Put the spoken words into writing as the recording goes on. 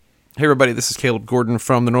Hey everybody, this is Caleb Gordon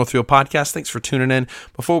from the Northfield Podcast. Thanks for tuning in.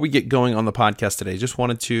 Before we get going on the podcast today, just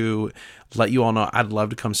wanted to let you all know I'd love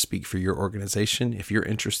to come speak for your organization. If you're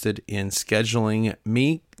interested in scheduling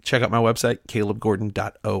me, check out my website,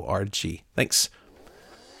 calebgordon.org. Thanks.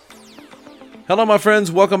 Hello, my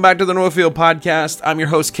friends. Welcome back to the Northfield Podcast. I'm your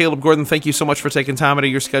host, Caleb Gordon. Thank you so much for taking time out of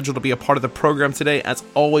your schedule to be a part of the program today. As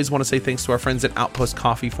always, want to say thanks to our friends at Outpost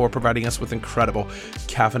Coffee for providing us with incredible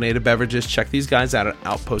caffeinated beverages. Check these guys out at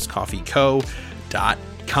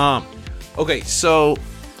outpostcoffeeco.com. Okay, so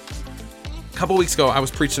a couple weeks ago, I was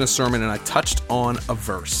preaching a sermon and I touched on a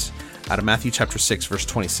verse out of Matthew chapter 6, verse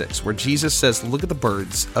 26, where Jesus says, "Look at the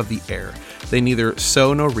birds of the air. They neither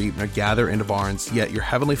sow nor reap nor gather into barns, yet your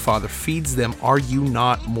heavenly Father feeds them. Are you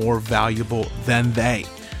not more valuable than they?"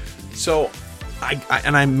 So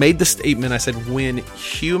I made the statement, I said, when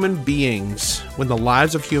the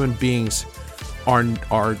lives of human beings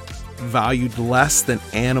are valued less than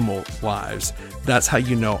animal lives, that's how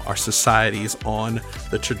you know our society is on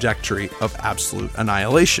the trajectory of absolute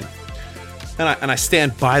annihilation. And I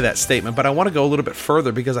stand by that statement, but I want to go a little bit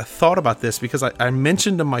further because I thought about this because I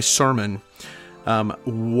mentioned in my sermon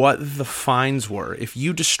what the fines were. If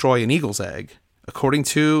you destroy an eagle's egg, according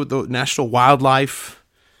to the National Wildlife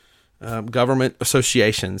Government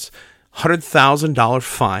Associations, $100,000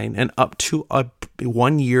 fine and up to a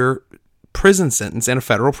 1-year prison sentence in a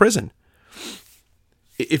federal prison.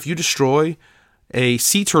 If you destroy a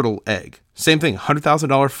sea turtle egg, same thing,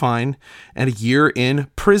 $100,000 fine and a year in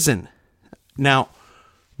prison. Now,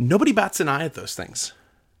 nobody bats an eye at those things.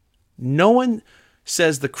 No one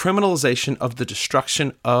says the criminalization of the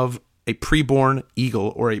destruction of a preborn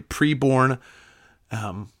eagle or a preborn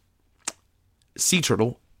sea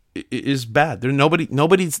turtle is bad. Nobody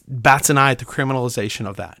bats an eye at the criminalization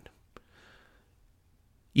of that,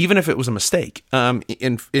 even if it was a mistake.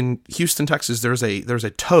 In Houston, Texas, there's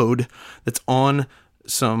a toad that's on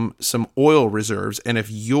some oil reserves, and if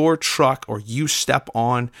your truck or you step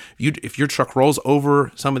on, if your truck rolls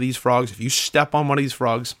over some of these frogs, if you step on one of these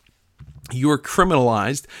frogs, you are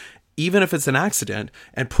criminalized, even if it's an accident,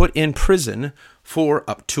 and put in prison for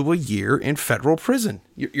up to a year in federal prison.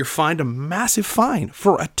 You're fined a massive fine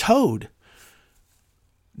for a toad.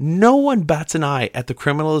 No one bats an eye at the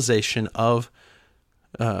criminalization of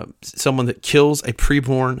someone that kills a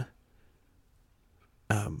preborn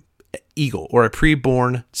eagle or a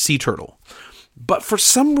preborn sea turtle. But for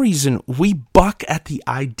some reason, we buck at the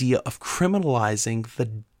idea of criminalizing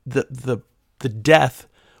the death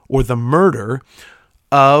or the murder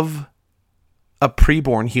of a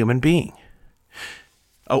preborn human being.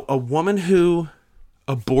 A woman who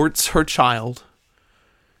aborts her child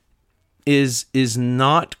is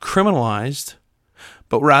not criminalized,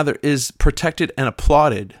 but rather is protected and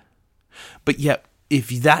applauded. But yet, if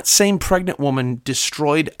that same pregnant woman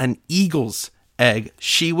destroyed an eagle's egg,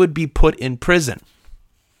 she would be put in prison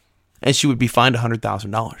and she would be fined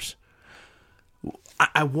 $100,000.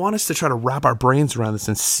 I want us to try to wrap our brains around this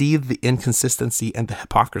and see the inconsistency and the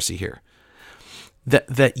hypocrisy here.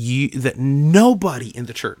 That nobody in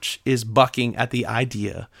the church is bucking at the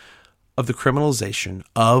idea of the criminalization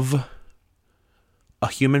of a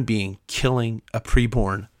human being killing a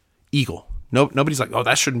preborn eagle. Nobody's like, oh,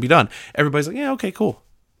 that shouldn't be done. Everybody's like, yeah, okay, cool.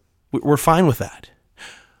 We're fine with that.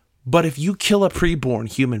 But if you kill a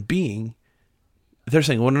preborn human being, they're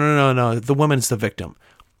saying, well, no, the woman's the victim.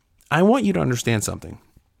 I want you to understand something.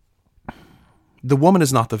 The woman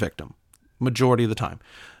is not the victim, majority of the time.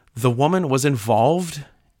 The woman was involved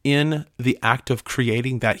in the act of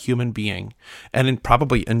creating that human being and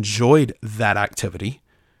probably enjoyed that activity.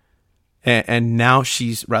 And now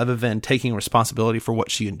she's, rather than taking responsibility for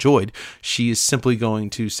what she enjoyed, she is simply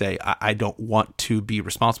going to say, I don't want to be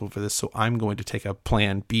responsible for this, so I'm going to take a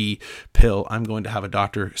plan B pill. I'm going to have a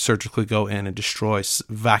doctor surgically go in and destroy,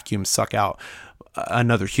 vacuum, suck out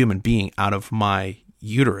another human being out of my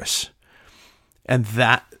uterus. And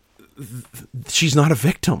that, she's not a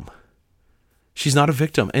victim. She's not a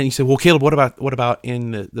victim. And you say, well, Caleb, what about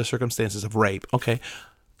in the circumstances of rape? Okay,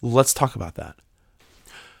 let's talk about that.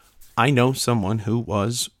 I know someone who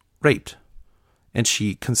was raped, and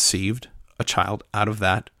she conceived a child out of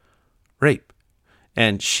that rape.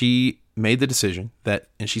 And she made the decision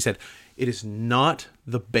and she said, it is not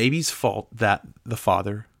the baby's fault that the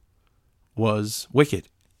father was wicked.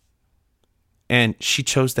 And she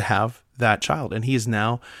chose to have that child. And he is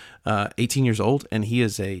now 18 years old, and he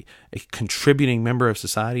is a contributing member of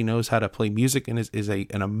society, knows how to play music, and is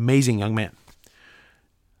an amazing young man.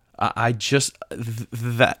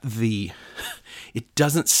 It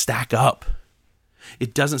doesn't stack up.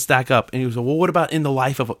 It doesn't stack up. And he was like, well, what about in the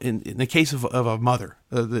life in the case of a mother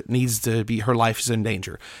that needs to be, her life is in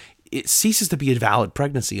danger? it ceases to be a valid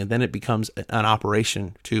pregnancy, and then it becomes an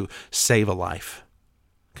operation to save a life.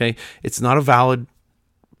 Okay? It's not a valid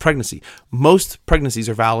pregnancy. Most pregnancies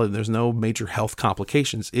are valid. There's no major health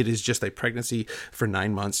complications. It is just a pregnancy for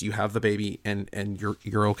 9 months. You have the baby and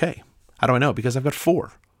you're okay. How do I know? Because I've got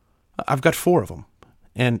 4. I've got 4 of them,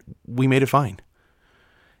 and we made it fine.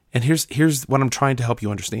 And here's what I'm trying to help you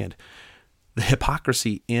understand. The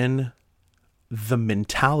hypocrisy in the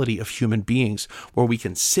mentality of human beings, where we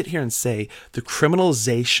can sit here and say the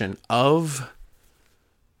criminalization of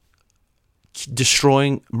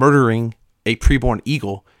murdering a preborn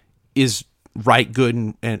eagle is right,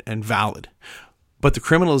 good, and valid. But the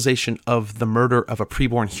criminalization of the murder of a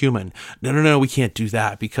preborn human, no, we can't do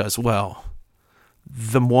that because, well,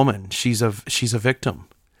 the woman, she's a victim.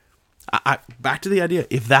 Back to the idea,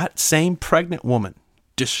 if that same pregnant woman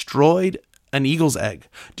destroyed an eagle's egg,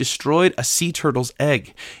 destroyed a sea turtle's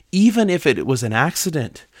egg, even if it was an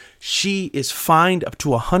accident, she is fined up to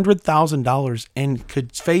 $100,000 and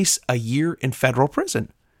could face a year in federal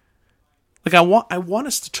prison. Like, I want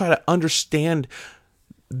us to try to understand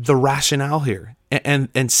the rationale here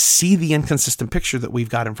and see the inconsistent picture that we've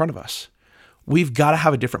got in front of us. We've got to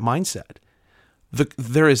have a different mindset.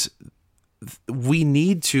 We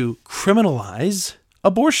need to criminalize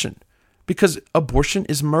abortion, because abortion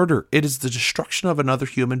is murder. It is the destruction of another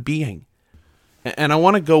human being. And I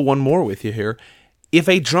want to go one more with you here. If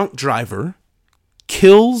a drunk driver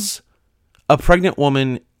kills a pregnant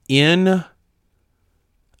woman in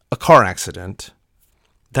a car accident,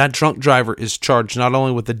 that drunk driver is charged not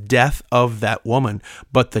only with the death of that woman,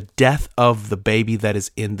 but the death of the baby that is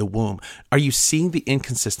in the womb. Are you seeing the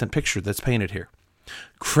inconsistent picture that's painted here?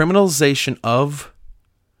 Criminalization of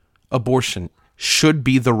abortion should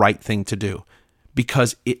be the right thing to do,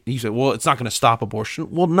 because you say, well, it's not going to stop abortion.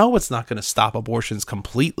 Well, no, it's not going to stop abortions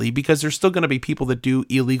completely, because there's still going to be people that do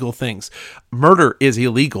illegal things. Murder is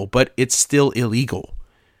illegal, but it's still illegal.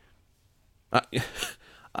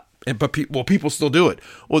 But people still do it.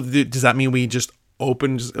 Well, does that mean we just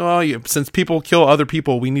since people kill other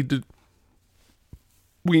people, we need to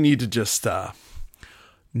just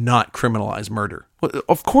not criminalize murder? Well,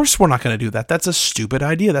 of course we're not going to do that. That's a stupid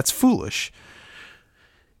idea. That's foolish.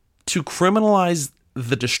 To criminalize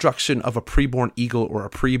the destruction of a preborn eagle or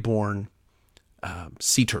a preborn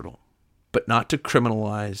sea turtle, but not to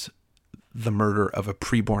criminalize the murder of a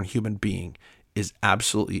preborn human being, is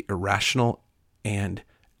absolutely irrational and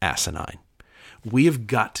asinine. We have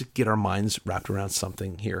got to get our minds wrapped around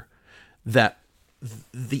something here, that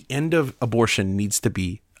the end of abortion needs to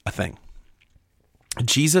be a thing.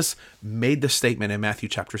 Jesus made the statement in Matthew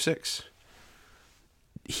chapter 6.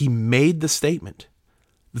 He made the statement.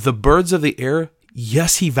 The birds of the air,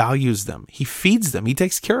 yes, he values them. He feeds them. He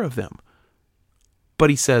takes care of them. But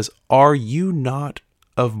he says, are you not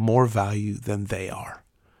of more value than they are?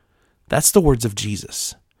 That's the words of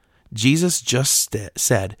Jesus. Jesus just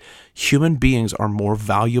said, human beings are more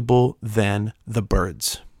valuable than the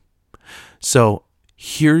birds. So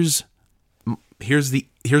here's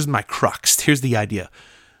my crux. Here's the idea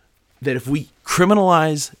that if we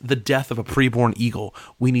criminalize the death of a preborn eagle,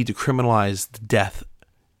 we need to criminalize the death.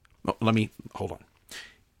 Hold on.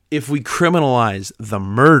 If we criminalize the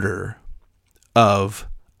murder of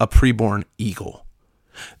a preborn eagle,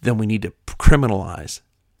 then we need to criminalize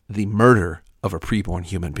the murder of a preborn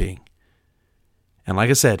human being. And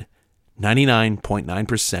like I said,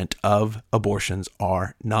 99.9% of abortions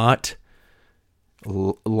are not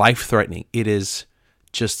life-threatening. It is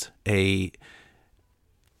just the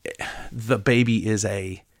baby is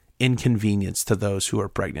a inconvenience to those who are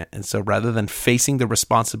pregnant. And so rather than facing the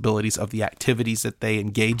responsibilities of the activities that they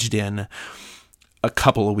engaged in a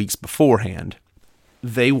couple of weeks beforehand,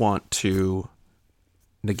 they want to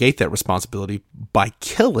negate that responsibility by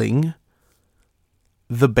killing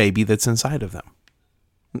the baby that's inside of them.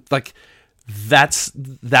 Like, that's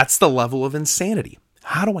the level of insanity.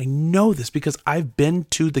 How do I know this? Because I've been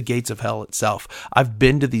to the gates of hell itself. I've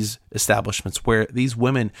been to these establishments where these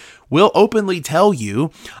women will openly tell you,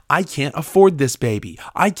 I can't afford this baby.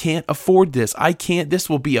 I can't afford this. This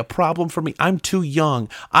will be a problem for me. I'm too young.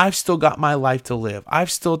 I've still got my life to live. And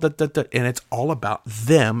it's all about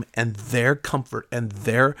them and their comfort and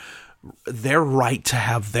their right to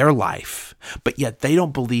have their life. But yet they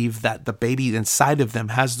don't believe that the baby inside of them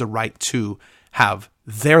has the right to have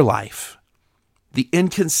their life. The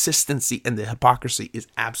inconsistency and the hypocrisy is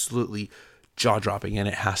absolutely jaw-dropping, and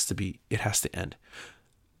it has to end.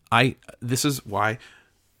 This is why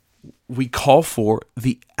we call for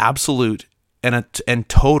the absolute and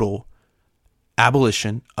total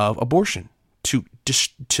abolition of abortion, to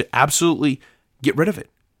absolutely get rid of it.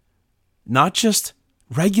 Not just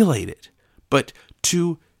regulate it, but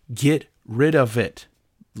to get rid of it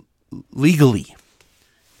legally.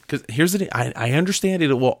 Because here's the thing, I understand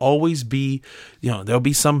it will always be, there'll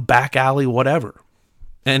be some back alley, whatever.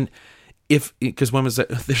 And because women say,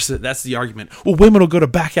 that's the argument. Well, women will go to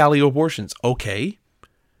back alley abortions. Okay.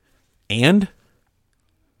 And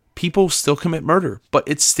people still commit murder, but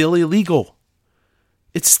it's still illegal.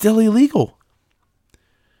 It's still illegal.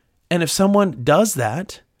 And if someone does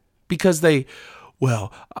that because I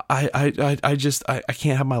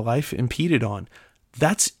can't have my life impeded on,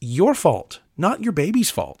 that's your fault, not your baby's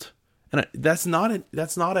fault. And that's not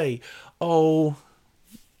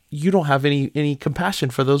you don't have any compassion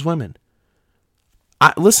for those women.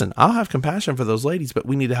 Listen, I'll have compassion for those ladies, but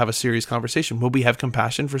we need to have a serious conversation. Will we have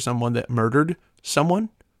compassion for someone that murdered someone?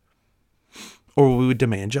 Or will we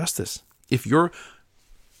demand justice? If your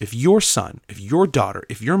son, if your daughter,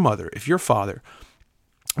 if your mother, if your father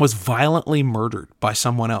was violently murdered by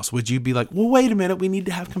someone else, would you be like, well, wait a minute, we need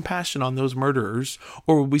to have compassion on those murderers?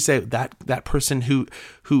 Or would we say that person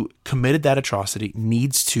who committed that atrocity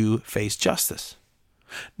needs to face justice?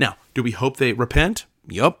 Now, do we hope they repent?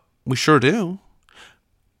 Yup, we sure do.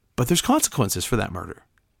 But there's consequences for that murder.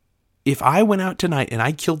 If I went out tonight and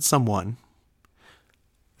I killed someone,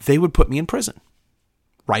 they would put me in prison.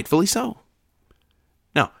 Rightfully so.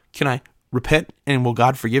 Now, can I repent and will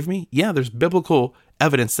God forgive me? Yeah, there's biblical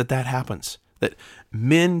evidence that happens. That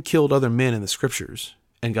men killed other men in the scriptures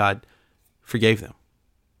and God forgave them.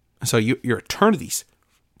 So your eternity's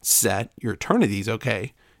set. Your eternity's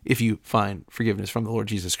okay if you find forgiveness from the Lord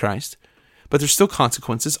Jesus Christ. But there's still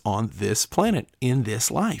consequences on this planet, in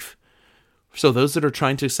this life. So those that are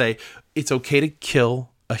trying to say it's okay to kill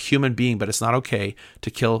a human being, but it's not okay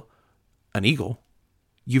to kill an eagle,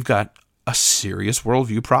 you've got a serious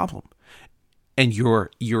worldview problem. And you're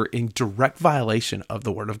in direct violation of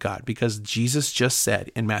the word of God, because Jesus just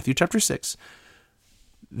said in Matthew chapter 6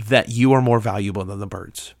 that you are more valuable than the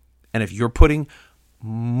birds. And if you're putting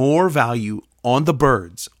more value on the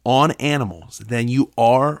birds, on animals, than you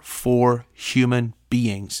are for human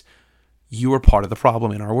beings, you are part of the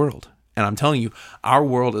problem in our world. And I'm telling you, our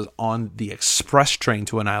world is on the express train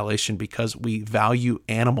to annihilation because we value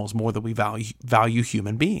animals more than we value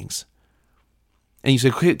human beings. And you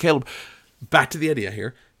say, Caleb, back to the idea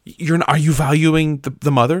here. Are you valuing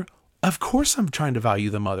the mother? Of course I'm trying to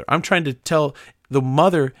value the mother. I'm trying to tell the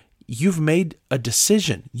mother, you've made a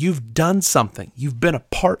decision. You've done something. You've been a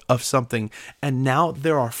part of something. And now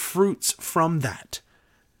there are fruits from that.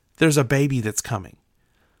 There's a baby that's coming.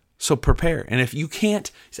 So prepare. And if you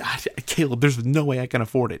can't, Caleb, there's no way I can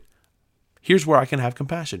afford it. Here's where I can have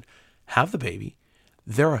compassion. Have the baby.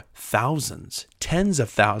 There are thousands, tens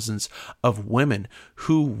of thousands of women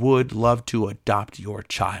who would love to adopt your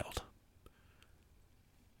child.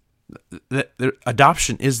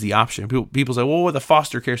 Adoption is the option. People say, well, the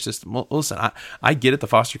foster care system. Well, listen, I get it. The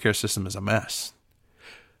foster care system is a mess.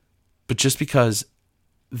 But just because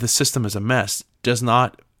the system is a mess does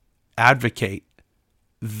not advocate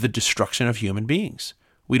the destruction of human beings.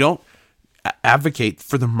 We don't advocate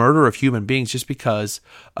for the murder of human beings just because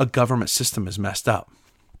a government system is messed up.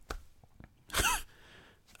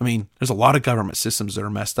 I mean, there's a lot of government systems that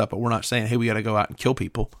are messed up, but we're not saying, hey, we got to go out and kill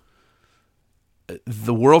people.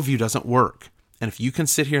 The worldview doesn't work. And if you can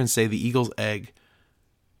sit here and say the eagle's egg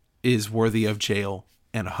is worthy of jail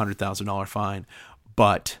and a $100,000 fine,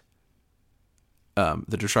 but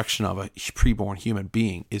the destruction of a preborn human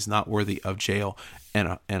being is not worthy of jail and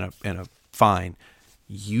a fine,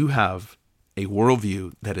 you have a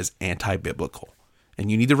worldview that is anti-biblical,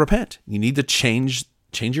 and you need to repent. You need to change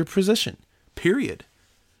your position, period.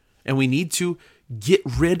 And we need to get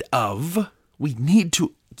rid of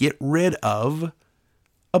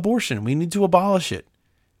abortion. We need to abolish it.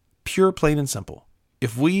 Pure, plain and simple.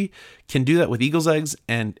 If we can do that with eagle's eggs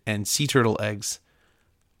and sea turtle eggs,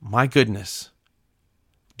 my goodness.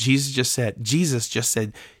 Jesus just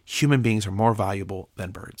said human beings are more valuable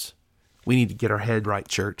than birds. We need to get our head right,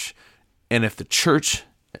 church. And if the church,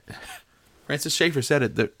 Francis Schaeffer said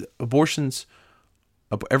it, that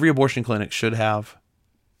every abortion clinic should have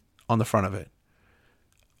on the front of it,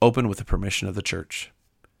 open with the permission of the church.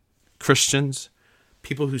 Christians,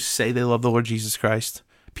 people who say they love the Lord Jesus Christ,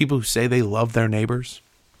 people who say they love their neighbors.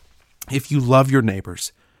 If you love your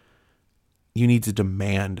neighbors, you need to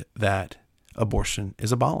demand that abortion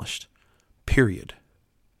is abolished. Period.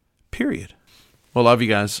 Well, love you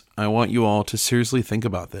guys. I want you all to seriously think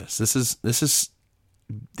about this.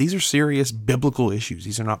 These are serious biblical issues.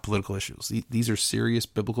 These are not political issues. These are serious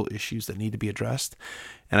biblical issues that need to be addressed.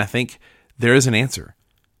 And I think there is an answer.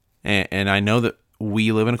 And I know that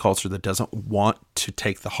we live in a culture that doesn't want to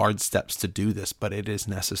take the hard steps to do this, but it is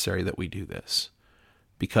necessary that we do this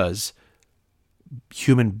because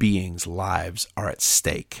human beings' lives are at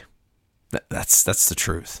stake. That's the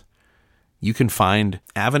truth. You can find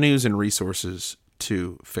avenues and resources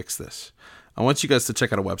to fix this. I want you guys to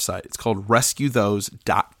check out a website. It's called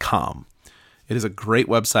rescuethose.com. It is a great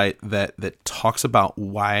website that talks about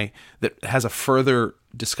that has a further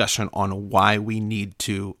discussion on why we need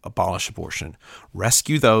to abolish abortion.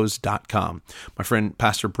 Rescuethose.com. My friend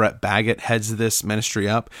Pastor Brett Baggett heads this ministry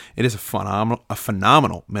up. It is a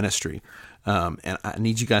phenomenal ministry. And I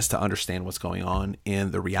need you guys to understand what's going on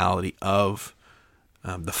in the reality of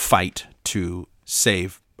the fight to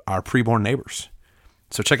save our preborn neighbors.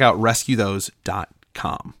 So check out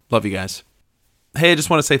rescuethose.com. Love you guys. Hey, I just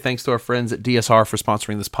want to say thanks to our friends at DSR for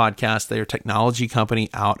sponsoring this podcast. They are a technology company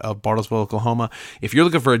out of Bartlesville, Oklahoma. If you're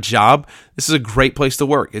looking for a job, this is a great place to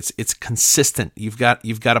work. It's consistent. You've got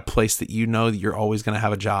a place that you know that you're always going to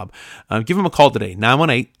have a job. Give them a call today,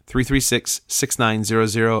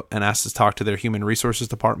 918-336-6900, and ask to talk to their human resources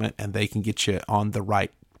department, and they can get you on the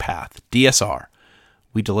right path. DSR,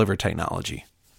 we deliver technology.